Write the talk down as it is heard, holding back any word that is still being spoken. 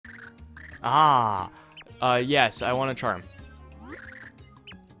Ah. Yes, I want a charm.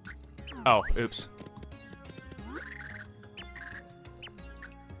 Oh, oops.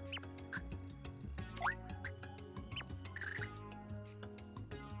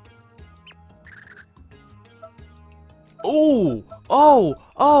 Ooh!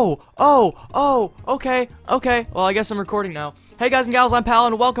 Okay. Well, I guess I'm recording now. Hey guys and gals, I'm Pal,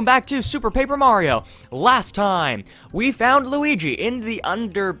 and welcome back to Super Paper Mario. Last time, we found Luigi in the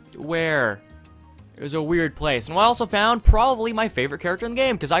Underwhere. It was a weird place, and I also found probably my favorite character in the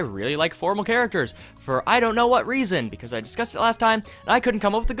game, because I really like formal characters, for I don't know what reason, because I discussed it last time, and I couldn't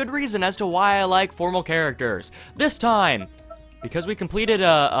come up with a good reason as to why I like formal characters. This time, because we completed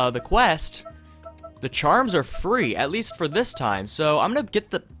the quest, the charms are free, at least for this time, so I'm gonna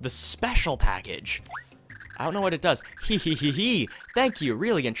get the special package. I don't know what it does. Hee. Thank you,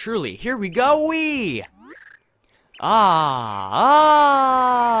 really and truly. Here we go, wee!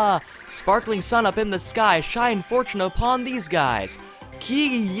 Sparkling sun up in the sky, shine fortune upon these guys.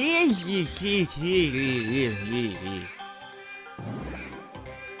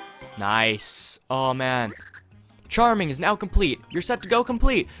 Nice. Oh, man. Charming is now complete. You're set to go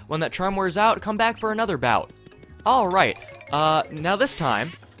complete. When that charm wears out, come back for another bout. Alright. Now this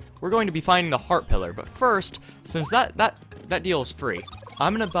time, we're going to be finding the heart pillar. But first, since that deal is free,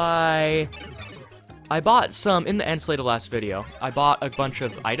 I'm gonna buy... I bought some in the end slate of last video. I bought a bunch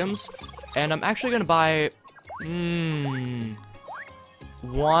of items, and I'm actually gonna buy...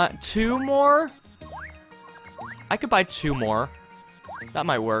 two more? I could buy 2 more. That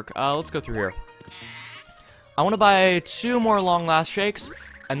might work. Let's go through here. I want to buy 2 more long last shakes,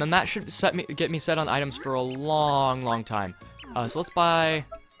 and then that should get me set on items for a long time. So let's buy...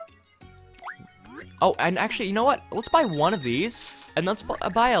 Oh, and actually, you know what? Let's buy 1 of these, and let's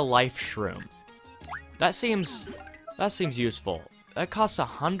buy a life shroom. That seems useful. That costs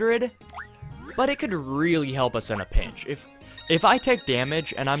 100, but it could really help us in a pinch. If I take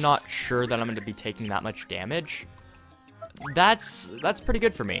damage and I'm not sure that I'm going to be taking that much damage, that's pretty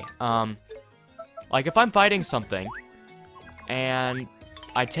good for me. Like if I'm fighting something and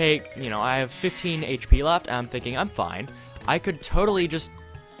I take, I have 15 HP left and I'm thinking I'm fine, I could totally just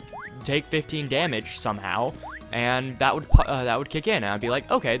take 15 damage somehow, and that would kick in, and I'd be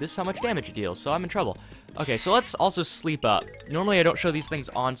like, okay, this is how much damage it deals, so I'm in trouble. Okay, so let's also sleep up. Normally I don't show these things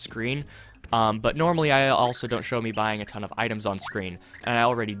on screen, but normally I also don't show me buying a ton of items on screen, and I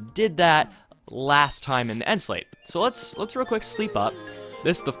already did that last time in the end slate. So let's real quick sleep up.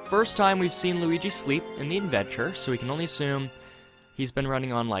 This is the first time we've seen Luigi sleep in the adventure, so we can only assume he's been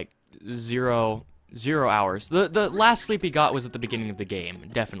running on like zero hours. The last sleep he got was at the beginning of the game,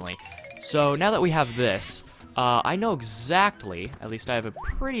 definitely. So now that we have this, I know exactly, at least I have a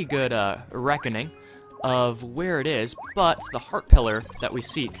pretty good reckoning of where it is, but the heart pillar that we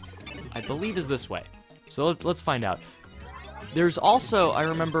seek, I believe, is this way. So let's find out. There's also, I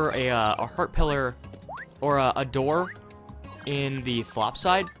remember, a heart pillar, or a door in the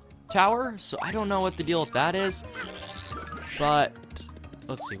flopside tower, so I don't know what the deal with that is, but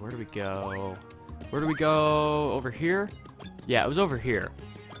let's see, where do we go? Where do we go? Over here? Yeah, it was over here.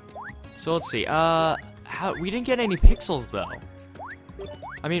 So let's see, we didn't get any pixels though.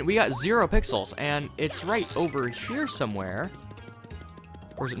 I mean, we got 0 pixels, and it's right over here somewhere.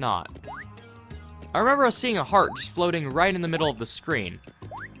 Or is it not? I remember us seeing a heart just floating right in the middle of the screen.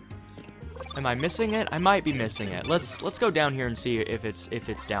 Am I missing it? I might be missing it. Let's go down here and see if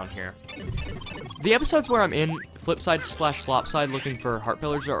it's down here. The episodes where I'm in flipside/flopside looking for heart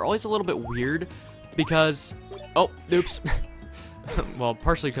pillars are always a little bit weird because, oh, oops. Well,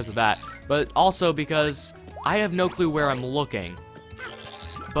 partially because of that, but also because I have no clue where I'm looking.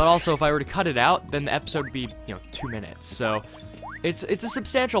 But also, if I were to cut it out, then the episode would be, 2 minutes. So it's a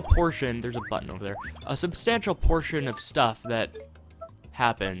substantial portion. There's a button over there. A substantial portion of stuff that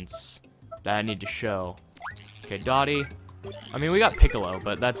happens that I need to show. Okay, Dottie. I mean, we got Piccolo,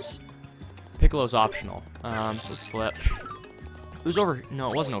 but Piccolo's optional. So let's flip. It was over. No,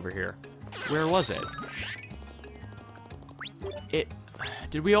 it wasn't over here. Where was it?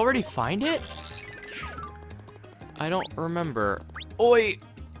 Did we already find it? I don't remember. Oi!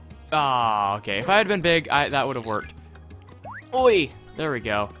 Ah, okay. If I had been big, that would have worked. Oi! There we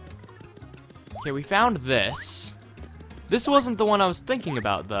go. Okay, we found this. This wasn't the one I was thinking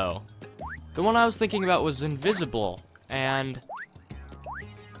about, though. The one I was thinking about was invisible, and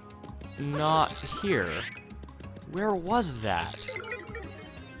not here. Where was that?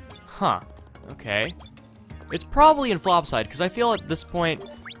 Huh. Okay. It's probably in Flopside, because I feel at this point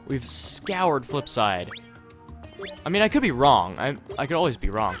we've scoured Flipside. I mean, I could be wrong. I could always be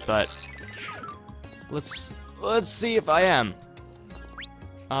wrong, but let's see if I am.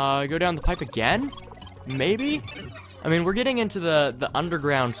 Go down the pipe again? Maybe? I mean, we're getting into the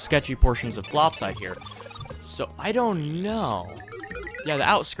underground sketchy portions of Flopside here. So, I don't know. Yeah, the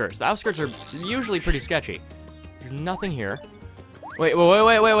outskirts. The outskirts are usually pretty sketchy. There's nothing here.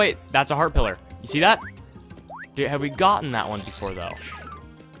 Wait. That's a heart pillar. You see that? Have we gotten that one before, though?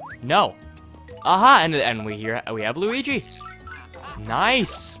 No. Aha! And we have Luigi.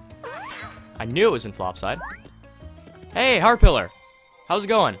 Nice. I knew it was in Flopside. Hey, heart pillar. How's it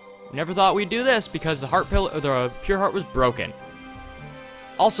going? Never thought we'd do this because the heart pillar, the pure heart was broken.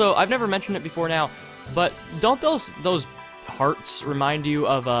 Also, I've never mentioned it before now, but don't those hearts remind you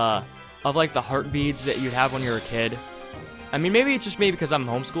of like the heart beads that you'd have when you were a kid? I mean, maybe it's just me because I'm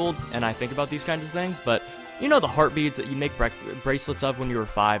homeschooled and I think about these kinds of things, but you know the heart beads that you make bracelets of when you were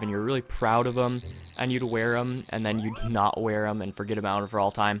 5 and you're really proud of them and you'd wear them and then you'd not wear them and forget about them for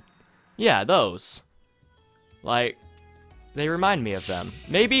all time? Yeah, those. Like, they remind me of them.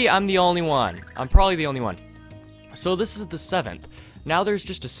 Maybe I'm the only one. I'm probably the only one. So this is the 7th. Now there's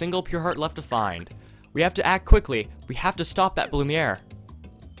just a single pure heart left to find. We have to act quickly. We have to stop that Blumiere.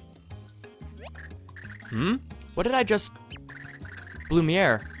 What did I just...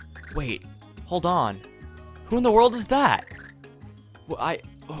 Blumiere? Wait, hold on. Who in the world is that?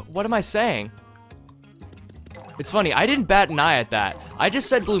 What am I saying? It's funny, I didn't bat an eye at that. I just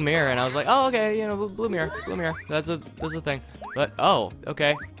said Blumiere and I was like, oh, okay, you know, Blumiere. That's a thing. But, oh,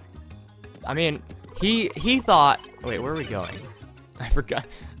 okay. I mean, he thought... Wait, where are we going? I forgot.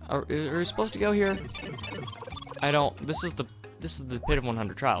 Are we supposed to go here? I don't... This is the pit of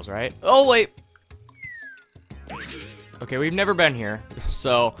 100 trials, right? Oh, wait! Okay, we've never been here,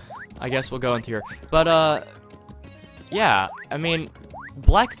 so I guess we'll go in here. But, yeah, I mean,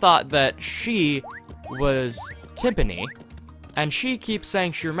 Black thought that she was Timpani, and she keeps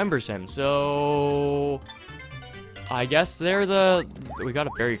saying she remembers him, so... I guess they're the... We got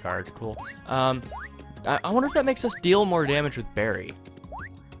a berry card, cool. I wonder if that makes us deal more damage with berry.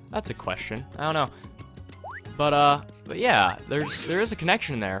 That's a question. I don't know. But yeah, there is a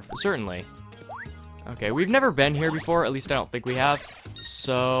connection there, certainly. Okay, we've never been here before, at least I don't think we have.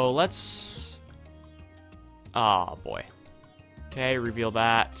 So, let's... Oh, boy. Okay, reveal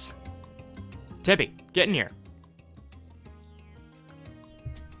that. Tippy, get in here.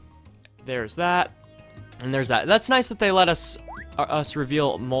 There's that. And there's that. That's nice that they let us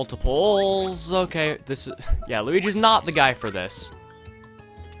reveal multiples. Okay, this is... Yeah, Luigi's not the guy for this.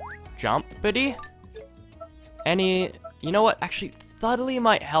 Jumpity? You know what? Actually, Thuddly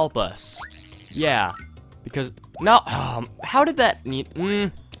might help us. Yeah. Because... No! How did that...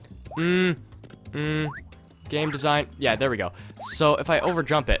 Game design. Yeah, there we go. So, if I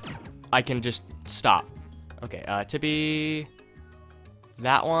overjump it, I can just stop. Okay, Tippy...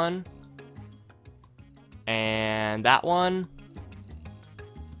 That one. And that one.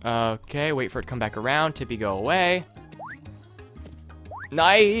 Okay, wait for it to come back around. Tippy, go away.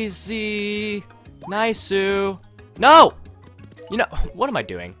 Nicey. Nice-oo. No! You know, what am I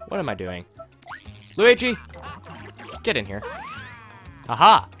doing? What am I doing? Luigi, get in here.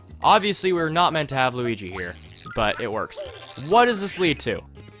 Haha. Obviously, we're not meant to have Luigi here, but it works. What does this lead to?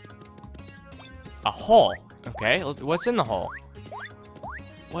 A hole. Okay, what's in the hole?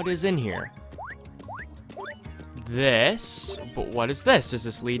 What is in here? This, but what is this? Does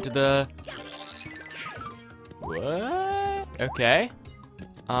this lead to the... What? Okay.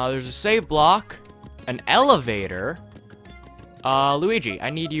 There's a save block, an elevator. Luigi, I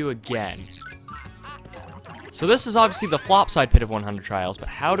need you again. So this is obviously the Flopside pit of 100 trials, but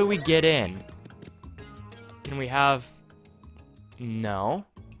how do we get in? Can we have... No,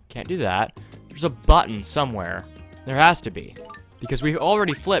 can't do that. There's a button somewhere. There has to be, because we've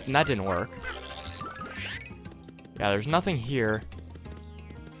already flipped and that didn't work. Yeah, there's nothing here.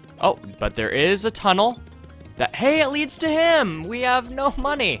 Oh, but there is a tunnel. That, hey, it leads to him! We have no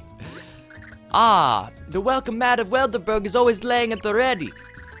money. Ah, the welcome mat of Welderberg is always laying at the ready.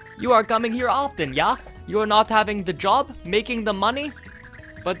 You are coming here often, yeah? You are not having the job, making the money?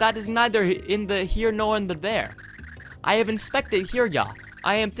 But that is neither in the here nor in the there. I have inspected here, yeah.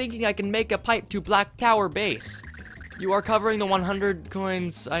 I am thinking I can make a pipe to Black Tower base. You are covering the 100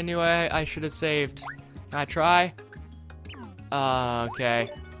 coins I knew I should have saved. Can I try? Okay.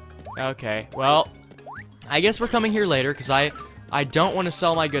 Okay, well, I guess we're coming here later, because I don't want to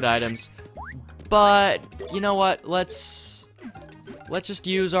sell my good items. But, you know what, let's just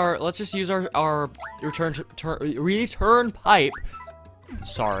use our return pipe,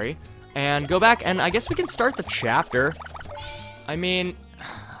 sorry, and go back, and I guess we can start the chapter. I mean,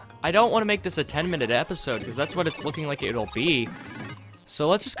 I don't want to make this a 10-minute episode, because that's what it's looking like it'll be. So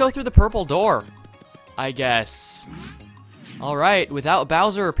let's just go through the purple door, I guess. Alright, without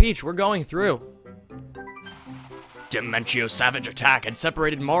Bowser or Peach, we're going through. Dimensio's savage attack had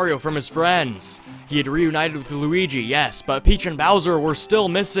separated Mario from his friends. He had reunited with Luigi, yes, but Peach and Bowser were still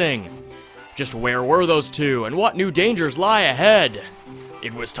missing. Just where were those two, and what new dangers lie ahead?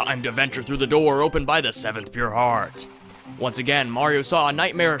 It was time to venture through the door opened by the 7th Pure Heart. Once again, Mario saw a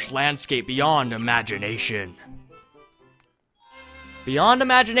nightmarish landscape beyond imagination. Beyond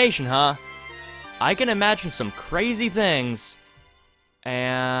imagination, huh? I can imagine some crazy things.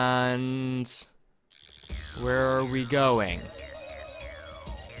 And... where are we going?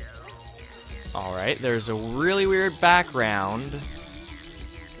 Alright, there's a really weird background.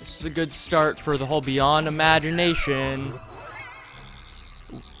 This is a good start for the whole beyond imagination.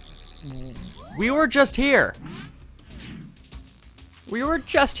 We were just here. We were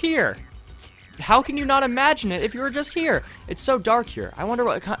just here. How can you not imagine it if you were just here? It's so dark here. I wonder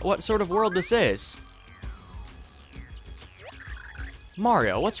what sort of world this is.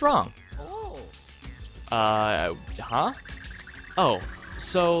 Mario, what's wrong? Huh? Oh,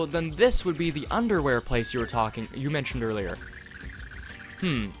 so then this would be the Underwhere place you mentioned earlier.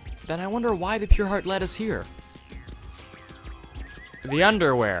 Then I wonder why the Pure Heart led us here. The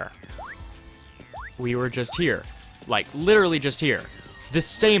Underwhere. We were just here. Like, literally just here. This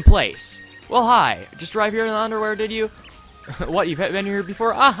same place. Well, hi. Just drive here in the Underwhere, did you? What, you've been here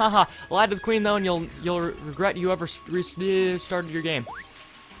before? Ah, ha, ha. Lie to the queen, though, and you'll regret you ever started your game.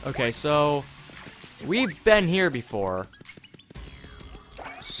 Okay, so... we've been here before.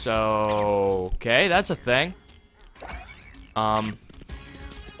 So... okay, that's a thing.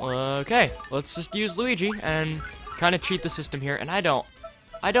 Okay, let's just use Luigi and kind of cheat the system here. And I don't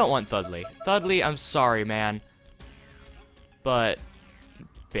want Thudley. Thudley, I'm sorry, man. But...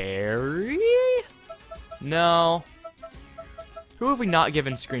 Barry? No. Who have we not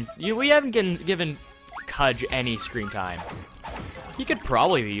given screen... we haven't given Cudge any screen time. He could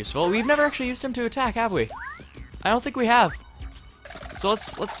probably be useful. We've never actually used him to attack, have we? I don't think we have. So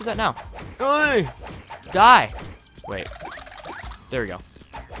let's do that now. Oi! Die! Wait. There we go.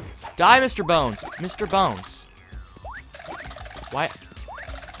 Die, Mr. Bones. Mr. Bones. Why?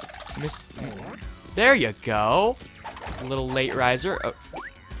 There you go. A little late riser.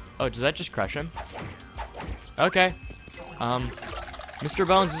 Oh, does that just crush him? Okay. Mr.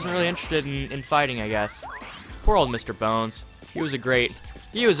 Bones isn't really interested in fighting, I guess. Poor old Mr. Bones. He was a great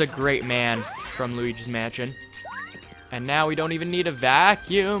man from Luigi's Mansion. And now we don't even need a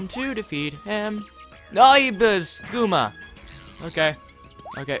vacuum to defeat him. No, Skooma. Okay.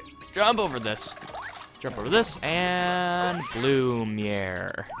 Okay. Jump over this. Jump over this. And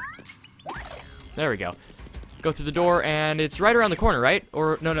Bloomere. There we go. Go through the door, and it's right around the corner, right?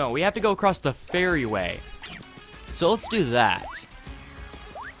 Or, no, we have to go across the ferryway. So let's do that.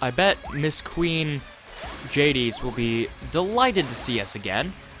 I bet Miss Queen Yeti's will be delighted to see us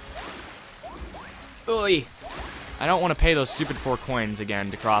again. Oi! I don't want to pay those stupid 4 coins again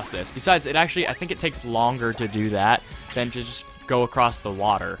to cross this. Besides, I think it takes longer to do that than to just go across the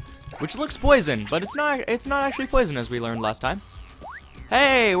water. Which looks poison, but it's not actually poison, as we learned last time.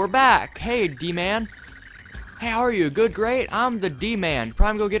 Hey, we're back! Hey, D-Man. Hey, how are you? Good, great? I'm the D-Man,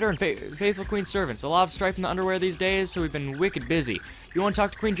 prime go-getter and faithful queen servants. A lot of strife in the Underwhere these days, so we've been wicked busy. You want to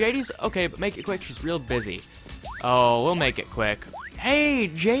talk to Queen Yeti's? Okay, but make it quick, she's real busy. Oh, we'll make it quick. Hey,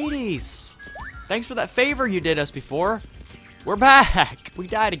 Yeti's! Thanks for that favor you did us before. We're back! We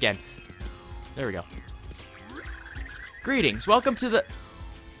died again. There we go. Greetings, welcome to the...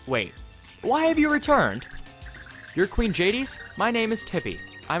 Wait, why have you returned? You're Queen Yeti's? My name is Tippy.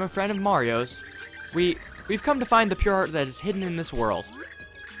 I'm a friend of Mario's. We've come to find the pure heart that is hidden in this world.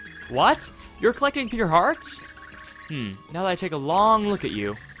 What? You're collecting pure hearts? Now that I take a long look at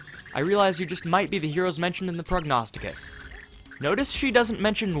you, I realize you just might be the heroes mentioned in the prognosticus. Notice she doesn't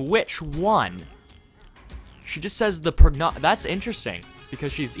mention which one. She just says the that's interesting,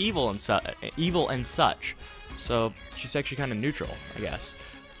 because she's evil and such. So she's actually kind of neutral, I guess.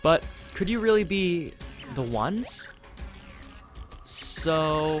 But could you really be the ones?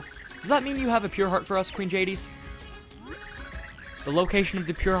 So, does that mean you have a pure heart for us, Queen Yeti's? The location of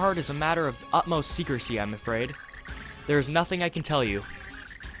the pure heart is a matter of utmost secrecy, I'm afraid. There is nothing I can tell you.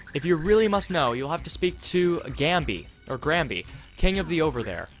 If you really must know, you'll have to speak to Gramby, king of the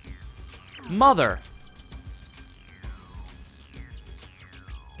Overthere. Mother!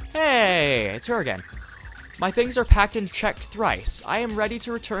 Hey, it's her again. My things are packed and checked thrice. I am ready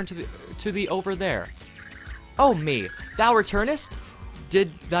to return to the Overthere. Oh me, thou returnest?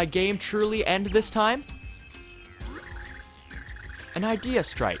 Did thy game truly end this time? An idea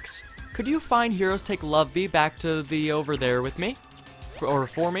strikes. Could you fine heroes take Loveby back to the Overthere with me?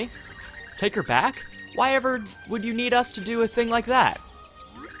 For me? Take her back? Why ever would you need us to do a thing like that?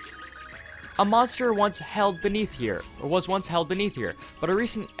 A monster was once held beneath here, but a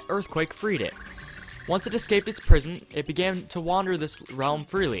recent earthquake freed it. Once it escaped its prison, it began to wander this realm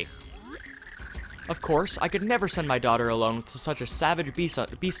freely. Of course, I could never send my daughter alone to such a savage beast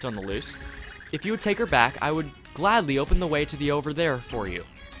on the loose. If you would take her back, I would gladly open the way to the over there for you.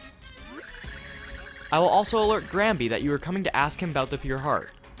 I will also alert Granby that you are coming to ask him about the pure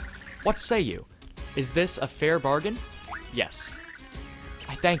heart. What say you? Is this a fair bargain? Yes.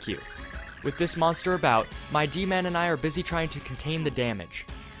 I thank you. With this monster about, my D-Man and I are busy trying to contain the damage.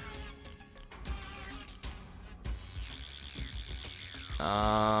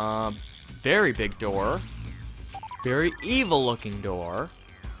 Very big door. Very evil looking door.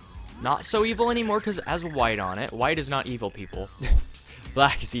 Not so evil anymore because it has white on it. White is not evil, people.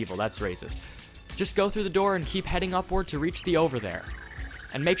 Black is evil, that's racist. Just go through the door and keep heading upward to reach the over there.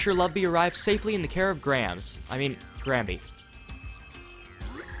 And make sure Loveby arrives safely in the care of Granby.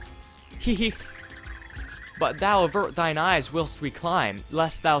 Hee. But thou avert thine eyes whilst we climb,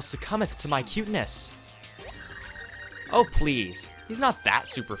 lest thou succumbeth to my cuteness. Oh please, he's not that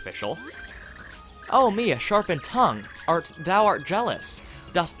superficial. Oh me, a sharpened tongue, thou art jealous.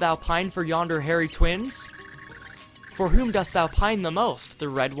 Dost thou pine for yonder hairy twins? For whom dost thou pine the most, the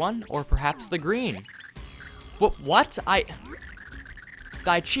red one, or perhaps the green? What?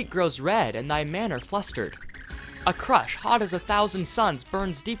 Thy cheek grows red, and thy manner flustered. A crush, hot as 1,000 suns,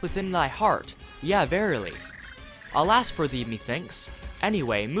 burns deep within thy heart. Yea, verily. Alas for thee, methinks.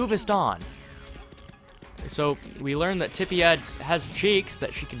 Anyway, movest on. So, we learned that Tippy has cheeks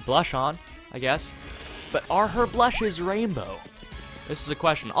that she can blush on, I guess. But are her blushes rainbow? This is a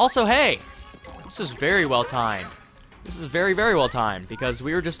question. Also, hey! This is very well timed. This is very, very well timed, because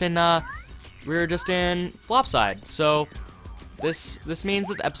we were just in Flopside. So, this means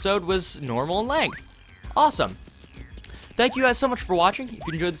that the episode was normal in length. Awesome. Thank you guys so much for watching. If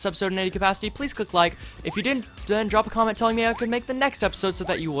you enjoyed this episode in any capacity, please click like. If you didn't, then drop a comment telling me I could make the next episode so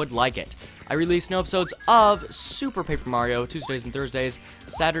that you would like it. I release new episodes of Super Paper Mario Tuesdays and Thursdays.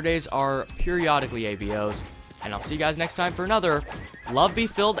 Saturdays are periodically ABOs. And I'll see you guys next time for another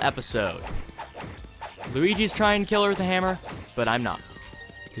Loveby-filled episode. Luigi's trying to kill her with a hammer, but I'm not.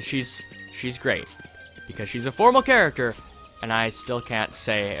 Because she's great. Because she's a formal character, and I still can't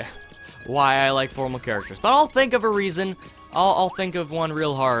say why I like formal characters. But I'll think of a reason. I'll think of one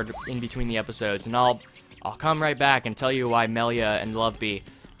real hard in between the episodes, and I'll come right back and tell you why Melia and Loveby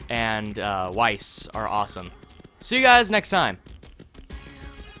and Weiss are awesome. See you guys next time.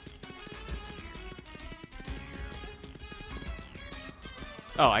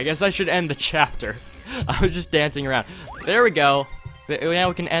 Oh, I guess I should end the chapter. I was just dancing around. There we go. Now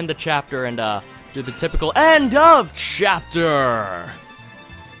we can end the chapter and do the typical end of chapter.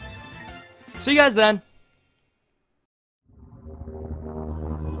 See you guys then.